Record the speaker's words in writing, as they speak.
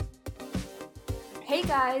Hey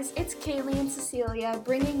guys, it's Kaylee and Cecilia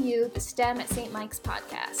bringing you the STEM at St. Mike's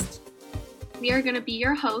podcast. We are going to be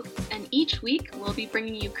your hosts, and each week we'll be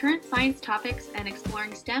bringing you current science topics and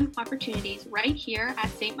exploring STEM opportunities right here at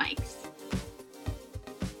St. Mike's.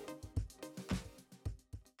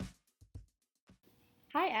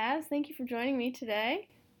 Hi, Az. Thank you for joining me today.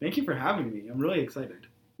 Thank you for having me. I'm really excited.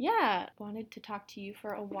 Yeah, wanted to talk to you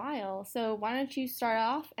for a while. So why don't you start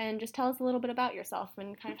off and just tell us a little bit about yourself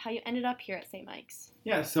and kind of how you ended up here at St. Mike's.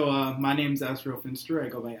 Yeah, so my name's Azrael Finster. I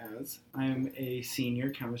go by Az. I am a senior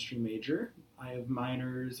chemistry major. I have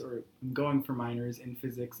minors, or I'm going for minors in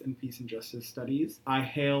physics and peace and justice studies. I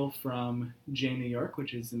hail from Jay, New York,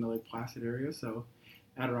 which is in the Lake Placid area, so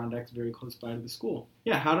Adirondacks very close by to the school.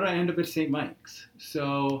 Yeah, how did I end up at St. Mike's?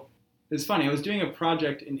 So it's funny, I was doing a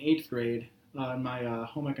project in 8th grade in my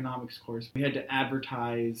home economics course. We had to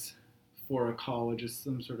advertise for a college as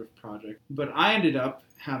some sort of project. But I ended up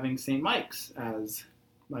having St. Mike's as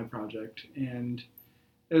my project. And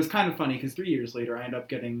it was kind of funny because 3 years later, I ended up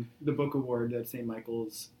getting the book award that St.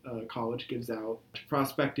 Michael's College gives out to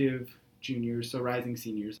prospective juniors, so rising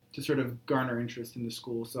seniors, to sort of garner interest in the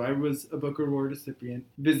school. So I was a book award recipient,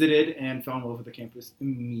 visited, and fell in love with the campus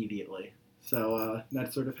immediately. So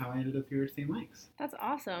that's sort of how I ended up here at St. Mike's. That's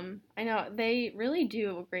awesome. I know, they really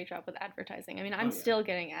do a great job with advertising. I mean, I'm still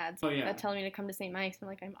getting ads that tell me to come to St. Mike's. I'm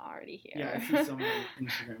like, I'm already here. Yeah, I see so many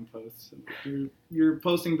Instagram posts. You're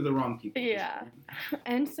posting to the wrong people. Yeah.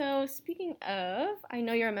 And so speaking of, I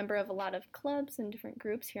know you're a member of a lot of clubs and different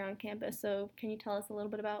groups here on campus. So can you tell us a little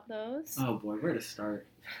bit about those? Oh boy, where to start?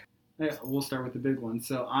 Yeah, we'll start with the big one.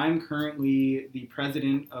 So I'm currently the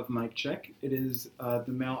president of Mic Check. It is the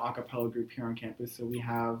male a cappella group here on campus. So we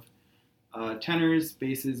have tenors,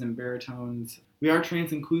 basses, and baritones. We are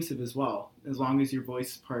trans-inclusive as well. As long as your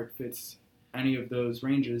voice part fits any of those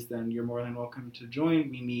ranges, then you're more than welcome to join.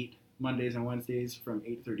 We meet Mondays and Wednesdays from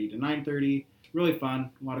 8:30 to 9:30. Really fun,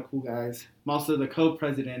 a lot of cool guys. I'm also the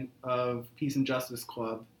co-president of Peace and Justice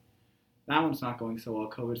Club. That one's not going so well.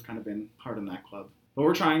 COVID's kind of been hard on that club. But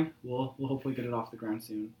we're trying. We'll hopefully get it off the ground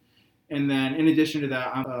soon. And then in addition to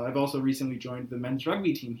that, I've also recently joined the men's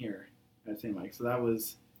rugby team here at St. Mike's. So that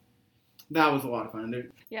was a lot of fun.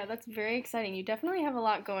 Yeah, that's very exciting. You definitely have a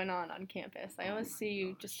lot going on campus. I always see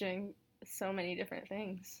you just doing so many different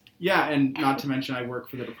things. Yeah, and not to mention I work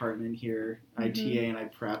for the department here. I TA and I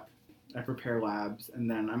prep. I prepare labs. And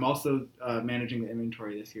then I'm also managing the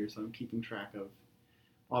inventory this year, so I'm keeping track of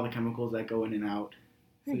all the chemicals that go in and out.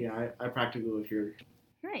 So yeah, I practically live here.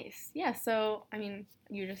 Nice. Yeah, so, I mean,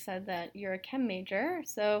 you just said that you're a chem major.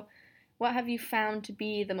 So what have you found to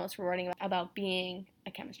be the most rewarding about being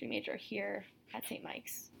a chemistry major here at St.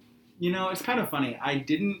 Mike's? You know, it's kind of funny. I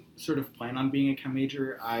didn't sort of plan on being a chem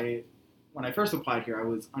major. When I first applied here, I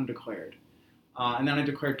was undeclared. And then I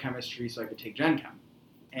declared chemistry so I could take Gen Chem.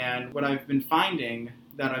 And what I've been finding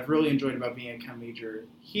that I've really enjoyed about being a chem major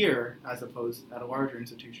here, as opposed at a larger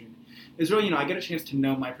institution, is really, I get a chance to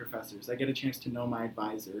know my professors. I get a chance to know my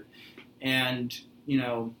advisor. And,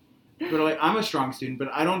 but I'm a strong student, but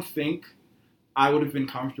I don't think I would have been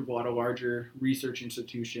comfortable at a larger research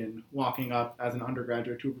institution walking up as an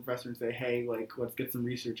undergraduate to a professor and say, hey, let's get some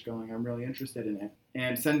research going. I'm really interested in it.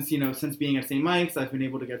 And since being at St. Mike's, I've been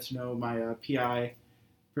able to get to know my PI,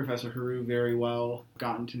 Professor Haru, very well.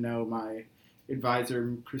 Gotten to know my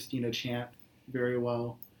advisor, Christina Chant, very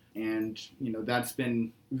well. And, that's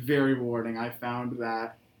been very rewarding. I found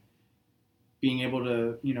that being able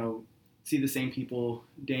to, see the same people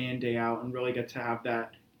day in, day out and really get to have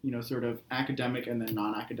that, sort of academic and then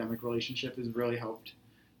non-academic relationship has really helped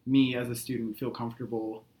me as a student feel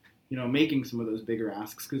comfortable, making some of those bigger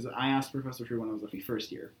asks. Because I asked Professor Haru when I was a first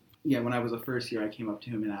year. Yeah, when I was a first year, I came up to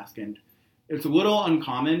him and asked, and it's a little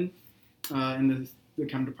uncommon in the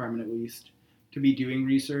chem department, at least, to be doing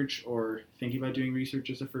research or thinking about doing research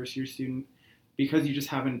as a first-year student because you just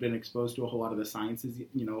haven't been exposed to a whole lot of the sciences,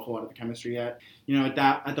 a whole lot of the chemistry yet.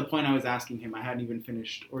 At the point I was asking him, I hadn't even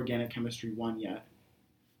finished Organic Chemistry 1 yet.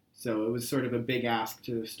 So it was sort of a big ask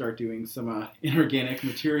to start doing some inorganic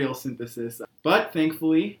material synthesis. But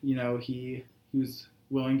thankfully, he was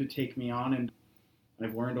willing to take me on, and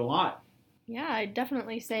I've learned a lot. Yeah, I'd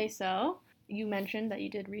definitely say so. You mentioned that you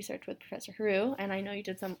did research with Professor Haru, and I know you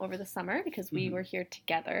did some over the summer because we were here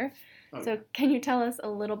together. Okay. So can you tell us a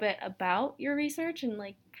little bit about your research and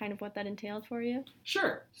kind of what that entailed for you?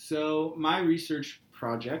 Sure. So my research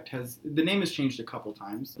project the name has changed a couple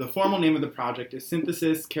times. The formal name of the project is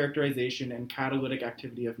Synthesis, Characterization, and Catalytic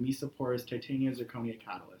Activity of Mesoporous Titania Zirconia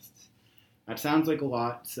Catalysts. That sounds like a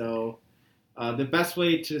lot, so the best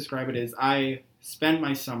way to describe it is I spent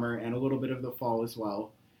my summer and a little bit of the fall as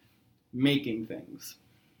well making things.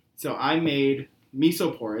 So I made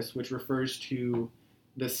mesoporous, which refers to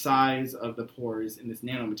the size of the pores in this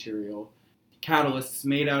nanomaterial, catalysts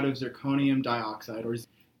made out of zirconium dioxide,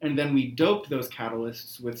 and then we doped those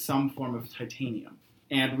catalysts with some form of titanium.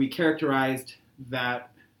 And we characterized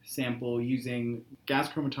that sample using gas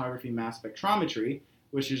chromatography mass spectrometry,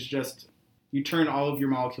 which is just you turn all of your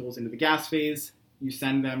molecules into the gas phase, you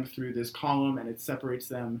send them through this column, and it separates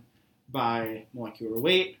them by molecular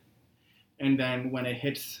weight. And then when it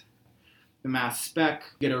hits the mass spec,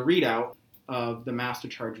 you get a readout of the mass to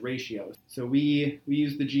charge ratio. So we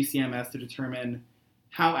use the GCMS to determine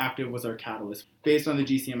how active was our catalyst. Based on the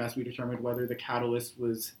GCMS, we determined whether the catalyst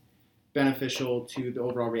was beneficial to the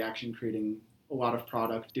overall reaction, creating a lot of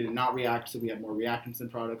product. Did it not react, so we had more reactants than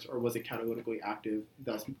products, or was it catalytically active,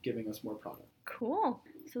 thus giving us more product? Cool.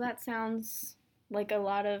 So that sounds like a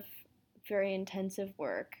lot of very intensive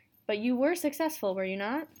work. But you were successful, were you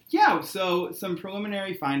not? Yeah, so some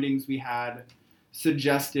preliminary findings we had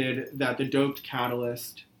suggested that the doped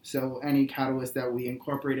catalyst, so any catalyst that we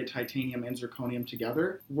incorporated titanium and zirconium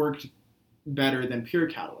together, worked better than pure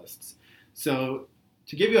catalysts. So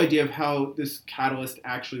to give you an idea of how this catalyst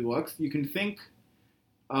actually looks, you can think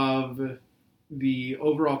of the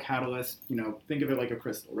overall catalyst, think of it like a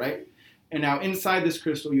crystal, right? And now inside this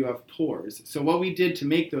crystal you have pores. So what we did to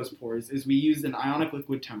make those pores is we used an ionic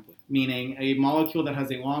liquid template, meaning a molecule that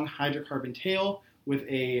has a long hydrocarbon tail with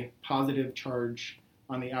a positive charge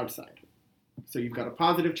on the outside. So you've got a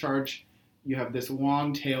positive charge, you have this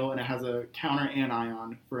long tail, and it has a counter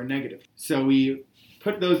anion for a negative. So we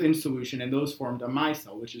put those in solution, and those formed a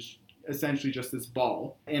micelle, which is essentially just this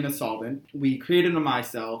ball in a solvent. We created a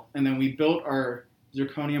micelle, and then we built our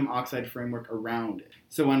zirconium oxide framework around it.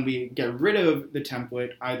 So when we get rid of the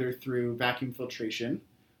template, either through vacuum filtration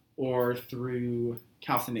or through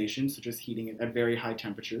calcination, so just heating it at very high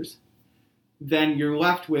temperatures, then you're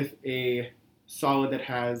left with a solid that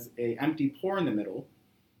has an empty pore in the middle,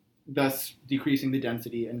 thus decreasing the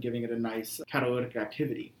density and giving it a nice catalytic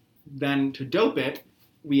activity. Then to dope it,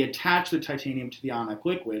 we attach the titanium to the ionic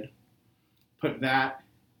liquid, put that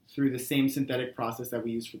through the same synthetic process that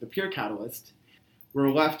we use for the pure catalyst.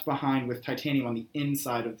 We're left behind with titanium on the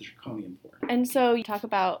inside of the zirconium pore. And so you talk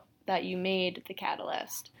about that you made the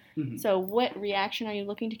catalyst. Mm-hmm. So what reaction are you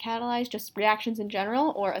looking to catalyze? Just reactions in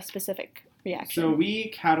general or a specific reaction? So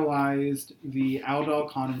we catalyzed the aldol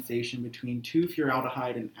condensation between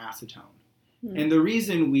 2-furaldehyde and acetone. And the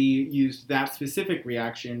reason we used that specific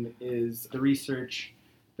reaction is the research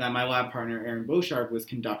that my lab partner Aaron Beauchard was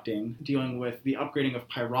conducting, dealing with the upgrading of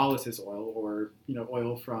pyrolysis oil, or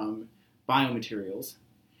oil from biomaterials,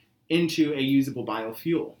 into a usable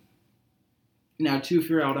biofuel. Now,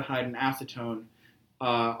 2-furaldehyde and acetone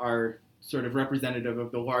are sort of representative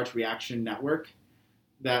of the large reaction network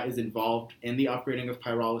that is involved in the upgrading of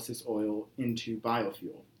pyrolysis oil into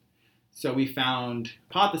biofuel. So we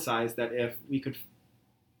hypothesized that if we could,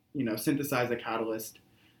 synthesize a catalyst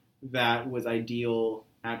that was ideal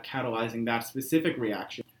at catalyzing that specific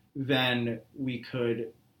reaction, then we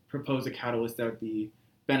could propose a catalyst that would be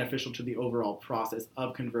beneficial to the overall process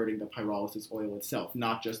of converting the pyrolysis oil itself,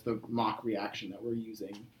 not just the mock reaction that we're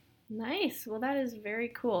using. Nice. Well, that is very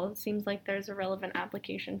cool. It seems like there's a relevant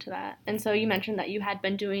application to that. And so you mentioned that you had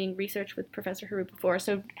been doing research with Professor Haru before.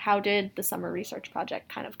 So how did the summer research project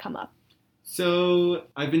kind of come up? So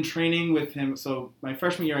I've been training with him. So my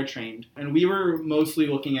freshman year I trained, and we were mostly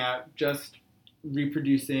looking at just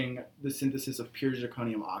reproducing the synthesis of pure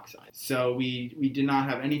zirconium oxide. So we did not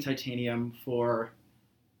have any titanium for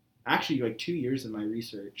actually like 2 years in my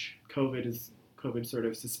research. COVID sort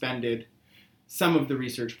of suspended some of the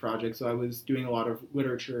research projects, so I was doing a lot of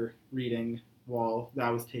literature reading while that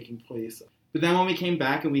was taking place. But then when we came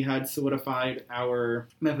back and we had solidified our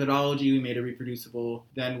methodology, we made it reproducible,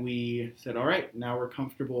 then we said, all right, now we're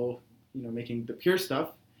comfortable, making the pure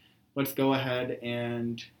stuff. Let's go ahead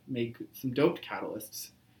and make some doped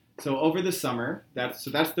catalysts. So over the summer, that's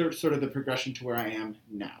the sort of the progression to where I am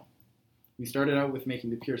now. We started out with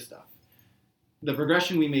making the pure stuff. The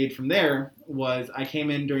progression we made from there was I came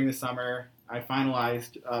in during the summer, I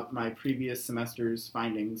finalized my previous semester's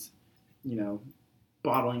findings,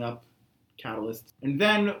 bottling up catalysts. And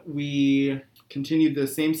then we continued the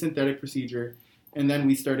same synthetic procedure, and then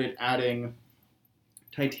we started adding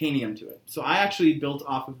titanium to it. So I actually built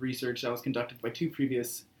off of research that was conducted by three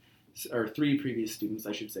previous students,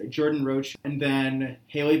 I should say, Jordan Roach, and then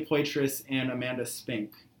Haley Poitras and Amanda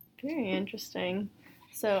Spink. Very interesting.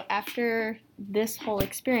 So after this whole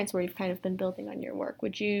experience where you've kind of been building on your work,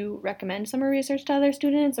 would you recommend summer research to other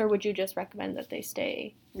students, or would you just recommend that they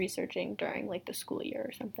stay researching during like the school year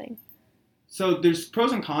or something? So there's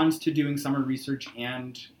pros and cons to doing summer research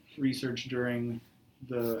and research during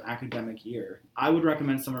the academic year. I would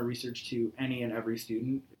recommend summer research to any and every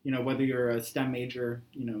student. Whether you're a STEM major,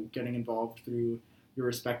 getting involved through your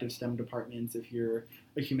respective STEM departments, if you're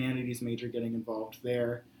a humanities major, getting involved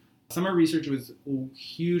there. Summer research was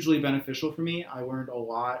hugely beneficial for me. I learned a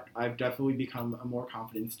lot. I've definitely become a more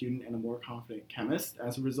confident student and a more confident chemist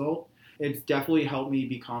as a result. It's definitely helped me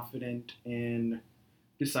be confident in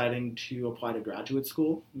deciding to apply to graduate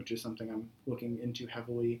school, which is something I'm looking into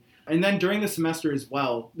heavily. And then during the semester as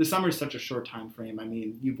well, the summer is such a short time frame. I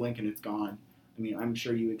mean, you blink and it's gone. I mean, I'm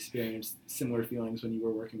sure you experienced similar feelings when you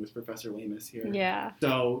were working with Professor Lamus here. Yeah.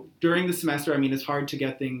 So during the semester, I mean, it's hard to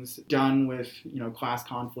get things done with, class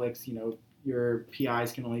conflicts. Your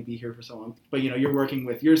PIs can only be here for so long. But, you're working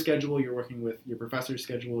with your schedule, you're working with your professor's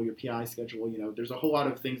schedule, your PI schedule. There's a whole lot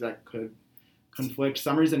of things that could conflict.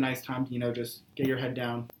 Summer's a nice time to, just get your head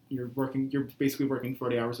down. You're basically working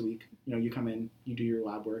 40 hours a week. You come in, you do your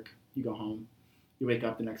lab work, you go home, you wake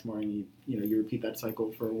up the next morning, you repeat that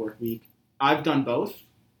cycle for a work week. I've done both.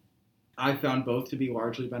 I've found both to be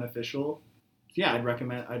largely beneficial. Yeah, I'd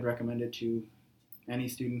recommend it to any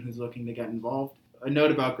student who's looking to get involved. A note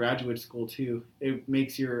about graduate school too, it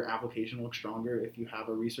makes your application look stronger if you have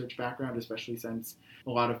a research background, especially since a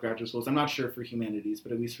lot of graduate schools, I'm not sure for humanities,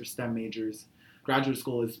 but at least for STEM majors, graduate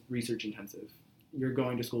school is research intensive. You're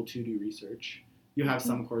going to school to do research. You have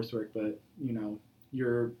some coursework, but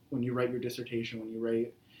when you write your dissertation, when you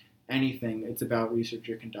write anything, it's about research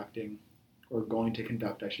you're conducting, or going to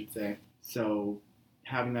conduct, I should say. So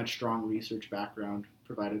having that strong research background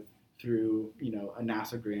provided through, a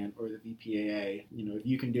NASA grant or the VPAA, if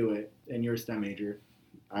you can do it and you're a STEM major,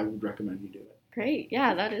 I would recommend you do it. Great.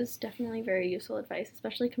 Yeah, that is definitely very useful advice,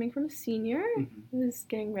 especially coming from a senior who's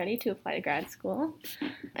getting ready to apply to grad school.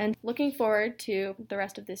 And looking forward to the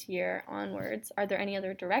rest of this year onwards, are there any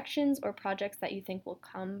other directions or projects that you think will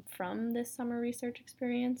come from this summer research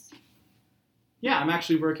experience? Yeah, I'm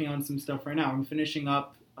actually working on some stuff right now. I'm finishing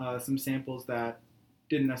up some samples that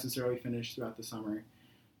didn't necessarily finish throughout the summer.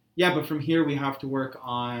 Yeah, but from here we have to work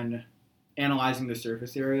on analyzing the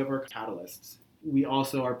surface area of our catalysts. We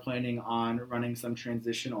also are planning on running some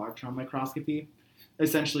transition electron microscopy,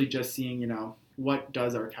 essentially just seeing, what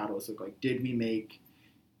does our catalyst look like? Did we make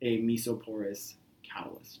a mesoporous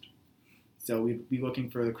catalyst? So we'd be looking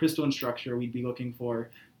for the crystalline structure, we'd be looking for,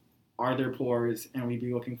 are there pores, and we'd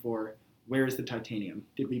be looking for, where is the titanium?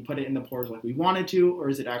 Did we put it in the pores like we wanted to, or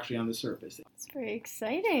is it actually on the surface? It's very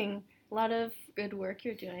exciting. A lot of good work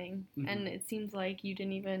you're doing, and it seems like you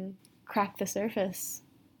didn't even crack the surface.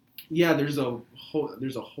 Yeah, there's a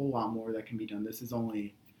whole lot more that can be done. This is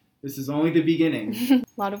only the beginning. A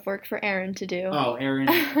lot of work for Aaron to do. Oh, Aaron,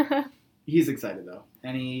 he's excited though.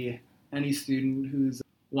 Any student who's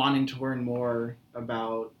wanting to learn more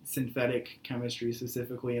about synthetic chemistry,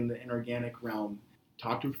 specifically in the inorganic realm,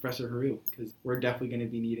 talk to Professor Haru, because we're definitely going to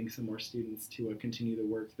be needing some more students to continue the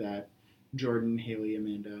work that Jordan, Haley,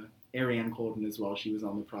 Amanda, Ariane Colden as well. She was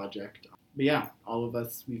on the project. But yeah, all of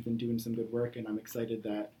us, we've been doing some good work, and I'm excited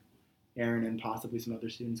that Aaron and possibly some other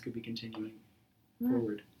students could be continuing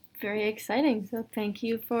forward. Very exciting. So thank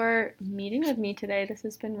you for meeting with me today. This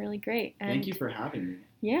has been really great. And thank you for having me.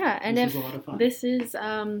 Yeah, and this was a lot of fun. This is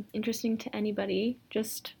interesting to anybody,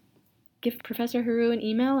 just give Professor Haru an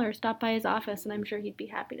email or stop by his office, and I'm sure he'd be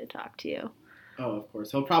happy to talk to you. Oh, of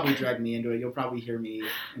course. He'll probably drag me into it. You'll probably hear me,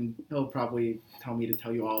 and he'll probably tell me to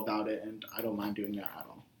tell you all about it, and I don't mind doing that at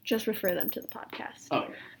all. Just refer them to the podcast. Oh,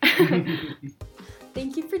 yeah.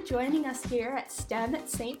 Thank you for joining us here at STEM at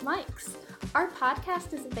St. Mike's. Our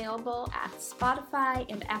podcast is available at Spotify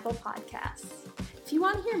and Apple Podcasts. If you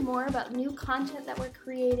want to hear more about new content that we're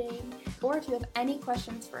creating, or if you have any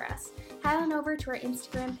questions for us, head on over to our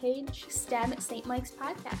Instagram page, STEM at St. Mike's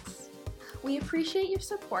Podcasts. We appreciate your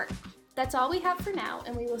support. That's all we have for now,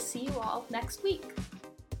 and we will see you all next week.